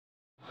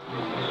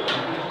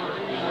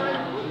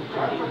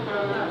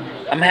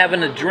I'm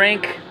having a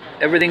drink.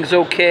 Everything's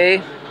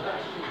okay.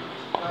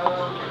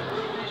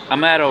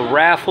 I'm at a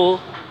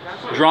raffle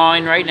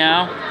drawing right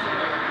now.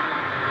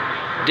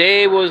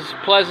 Day was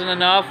pleasant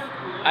enough.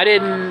 I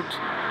didn't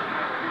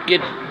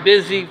get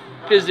busy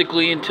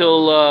physically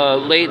until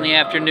late in the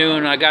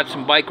afternoon. I got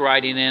some bike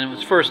riding in. It was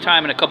the first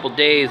time in a couple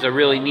days I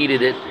really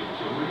needed it.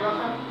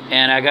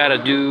 And I got to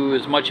do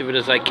as much of it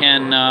as I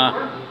can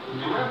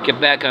get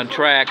back on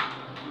track.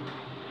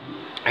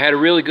 I had a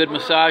really good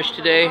massage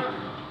today.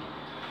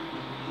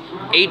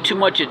 Ate too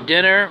much at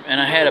dinner,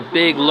 and I had a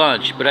big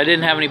lunch, but I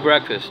didn't have any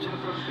breakfast.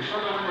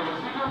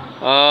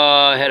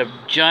 I had a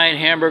giant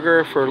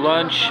hamburger for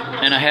lunch,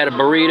 and I had a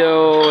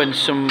burrito and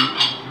some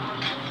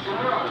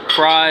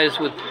fries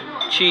with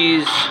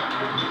cheese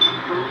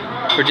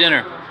for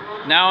dinner.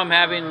 Now I'm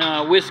having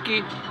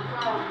whiskey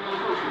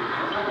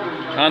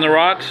on the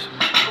rocks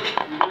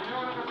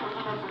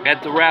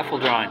at the raffle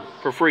drawing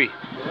for free.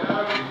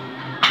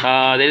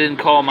 They didn't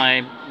call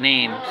my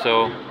name,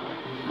 so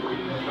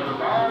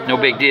no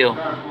big deal.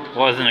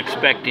 Wasn't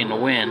expecting to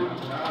win.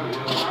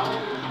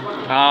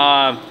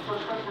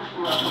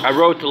 I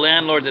wrote the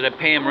landlord that I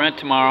pay him rent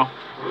tomorrow.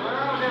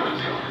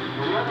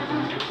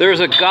 There's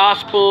a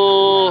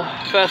gospel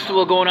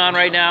festival going on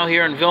right now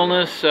here in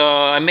Vilnius.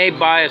 I may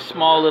buy a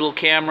small little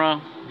camera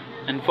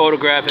and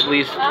photograph at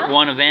least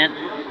one event.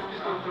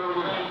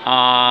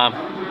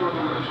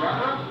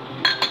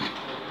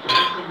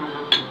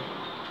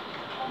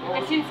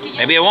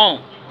 Maybe I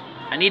won't.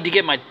 I need to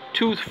get my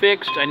tooth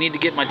fixed. I need to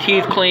get my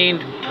teeth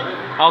cleaned.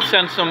 I'll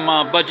send some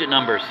budget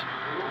numbers.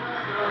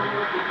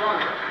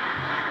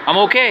 I'm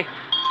okay.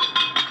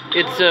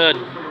 It's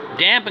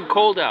damp and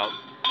cold out,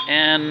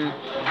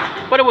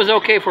 but it was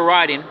okay for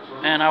riding,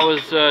 and I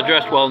was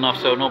dressed well enough,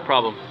 so no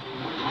problem.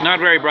 Not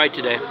very bright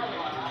today.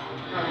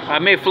 I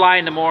may fly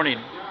in the morning.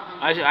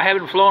 I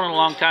haven't flown in a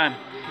long time.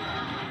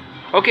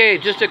 Okay,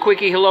 just a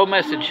quickie hello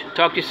message.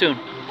 Talk to you soon.